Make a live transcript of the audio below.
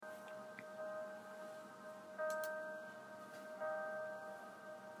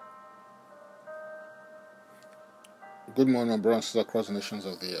Good morning, my brothers and sisters across the nations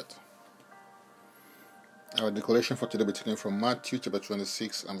of the earth. Our declaration for today will be taken from Matthew chapter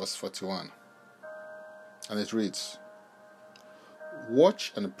 26 and verse 41. And it reads,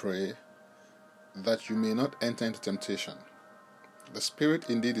 "Watch and pray that you may not enter into temptation. The spirit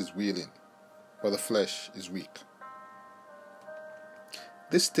indeed is willing, but the flesh is weak."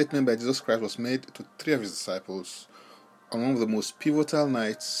 This statement by Jesus Christ was made to three of his disciples on one of the most pivotal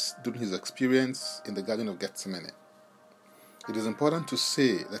nights during his experience in the Garden of Gethsemane. It is important to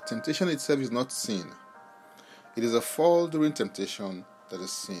say that temptation itself is not sin. It is a fall during temptation that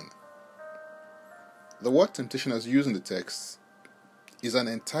is sin. The word temptation as used in the text is an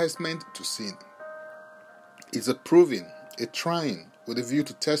enticement to sin. It's a proving, a trying with a view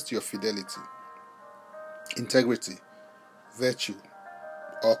to test your fidelity, integrity, virtue,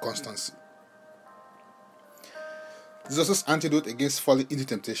 or constancy. Jesus' antidote against falling into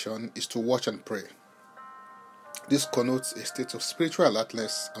temptation is to watch and pray. This connotes a state of spiritual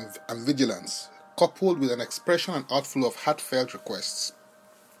alertness and vigilance, coupled with an expression and outflow of heartfelt requests,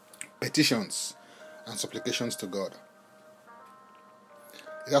 petitions, and supplications to God.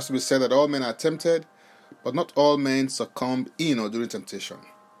 It has to be said that all men are tempted, but not all men succumb in or during temptation.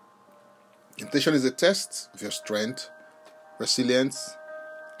 Temptation is a test of your strength, resilience,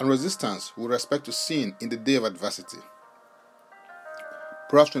 and resistance with respect to sin in the day of adversity.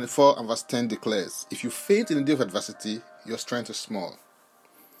 Proverbs 24 and verse 10 declares, "If you faint in the day of adversity, your strength is small."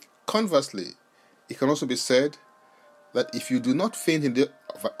 Conversely, it can also be said that if you do not faint in the day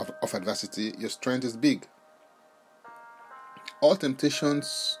of adversity, your strength is big. All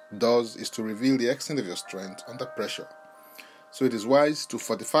temptations does is to reveal the extent of your strength under pressure. So it is wise to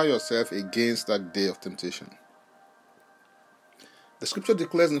fortify yourself against that day of temptation. The scripture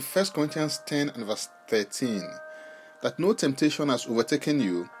declares in 1 Corinthians 10 and verse 13 that no temptation has overtaken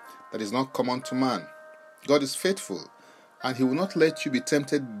you that is not common to man. God is faithful, and he will not let you be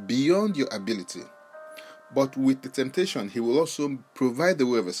tempted beyond your ability. But with the temptation, he will also provide the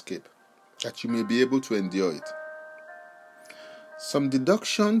way of escape, that you may be able to endure it. Some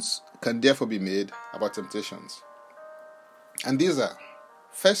deductions can therefore be made about temptations. And these are,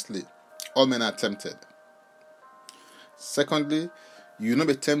 firstly, all men are tempted. Secondly, you will not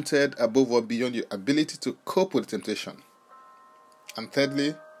be tempted above or beyond your ability to cope with temptation. And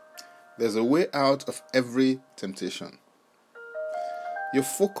thirdly, there's a way out of every temptation. Your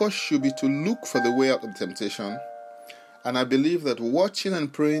focus should be to look for the way out of temptation, and I believe that watching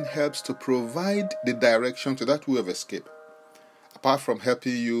and praying helps to provide the direction to that way of escape, apart from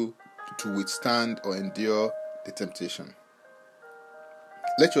helping you to withstand or endure the temptation.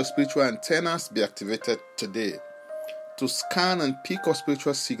 Let your spiritual antennas be activated today to scan and pick up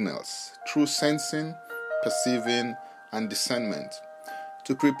spiritual signals through sensing, perceiving, and discernment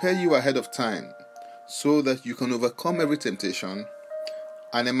to prepare you ahead of time so that you can overcome every temptation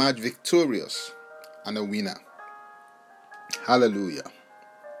and emerge victorious and a winner. Hallelujah.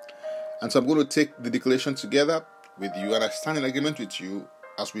 And so I'm going to take the declaration together with you, and I stand in agreement with you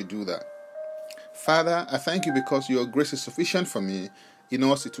as we do that. Father, I thank you because your grace is sufficient for me in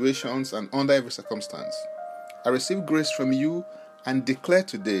all situations and under every circumstance. I receive grace from you and declare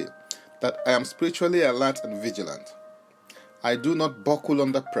today that I am spiritually alert and vigilant. I do not buckle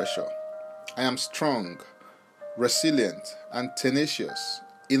under pressure. I am strong, resilient, and tenacious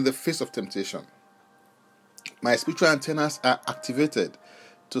in the face of temptation. My spiritual antennas are activated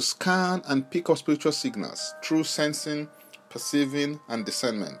to scan and pick up spiritual signals through sensing, perceiving, and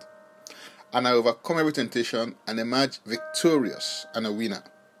discernment. And I overcome every temptation and emerge victorious and a winner.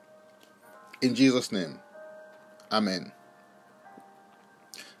 In Jesus' name. Amen.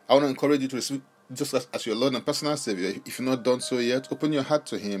 I want to encourage you to receive Jesus as your Lord and personal Savior. If you've not done so yet, open your heart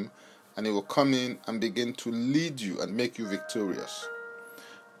to Him, and He will come in and begin to lead you and make you victorious.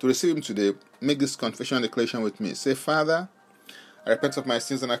 To receive Him today, make this confession and declaration with me. Say, Father, I repent of my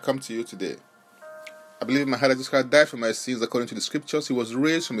sins and I come to you today. I believe in my heart that Jesus Christ died for my sins according to the scriptures. He was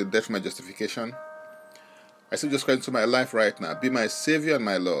raised from the dead for my justification. I receive Jesus Christ into my life right now. Be my Savior and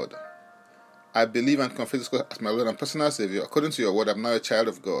my Lord. I believe and confess Jesus Christ as my Lord and personal Savior. According to your word, I'm now a child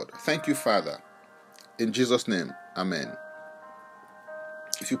of God. Thank you, Father. In Jesus' name, Amen.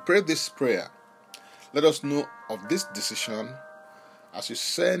 If you prayed this prayer, let us know of this decision as you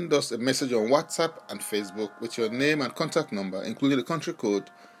send us a message on WhatsApp and Facebook with your name and contact number, including the country code,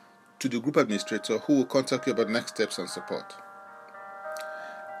 to the group administrator who will contact you about next steps and support.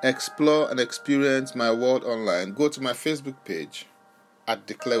 Explore and experience my world online. Go to my Facebook page at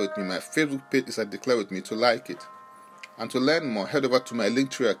Declare With Me. My Facebook page is at Declare With Me to like it. And to learn more, head over to my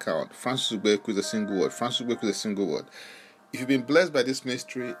Linktree account, Francis Ugbeku with a single word. Francis Ugbeku with a single word. If you've been blessed by this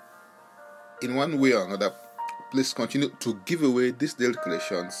ministry in one way or another, please continue to give away these daily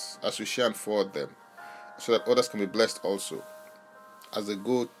declarations as we share and forward them, so that others can be blessed also as they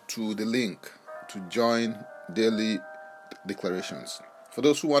go to the link to join daily declarations. For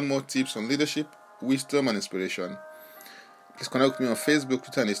those who want more tips on leadership, wisdom, and inspiration, please connect with me on Facebook,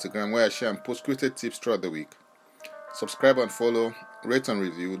 Twitter, and Instagram, where I share and post created tips throughout the week. Subscribe and follow, rate and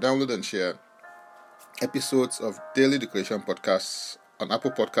review, download and share episodes of Daily Declaration Podcasts on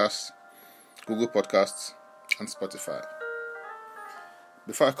Apple Podcasts, Google Podcasts, and Spotify.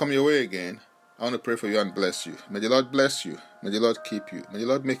 Before I come your way again, I want to pray for you and bless you. May the Lord bless you. May the Lord keep you. May the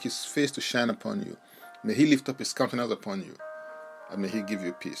Lord make His face to shine upon you. May He lift up His countenance upon you. And may He give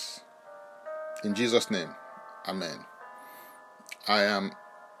you peace. In Jesus' name, Amen. I am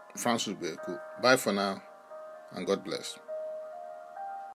Francis Beku. Bye for now, and God bless.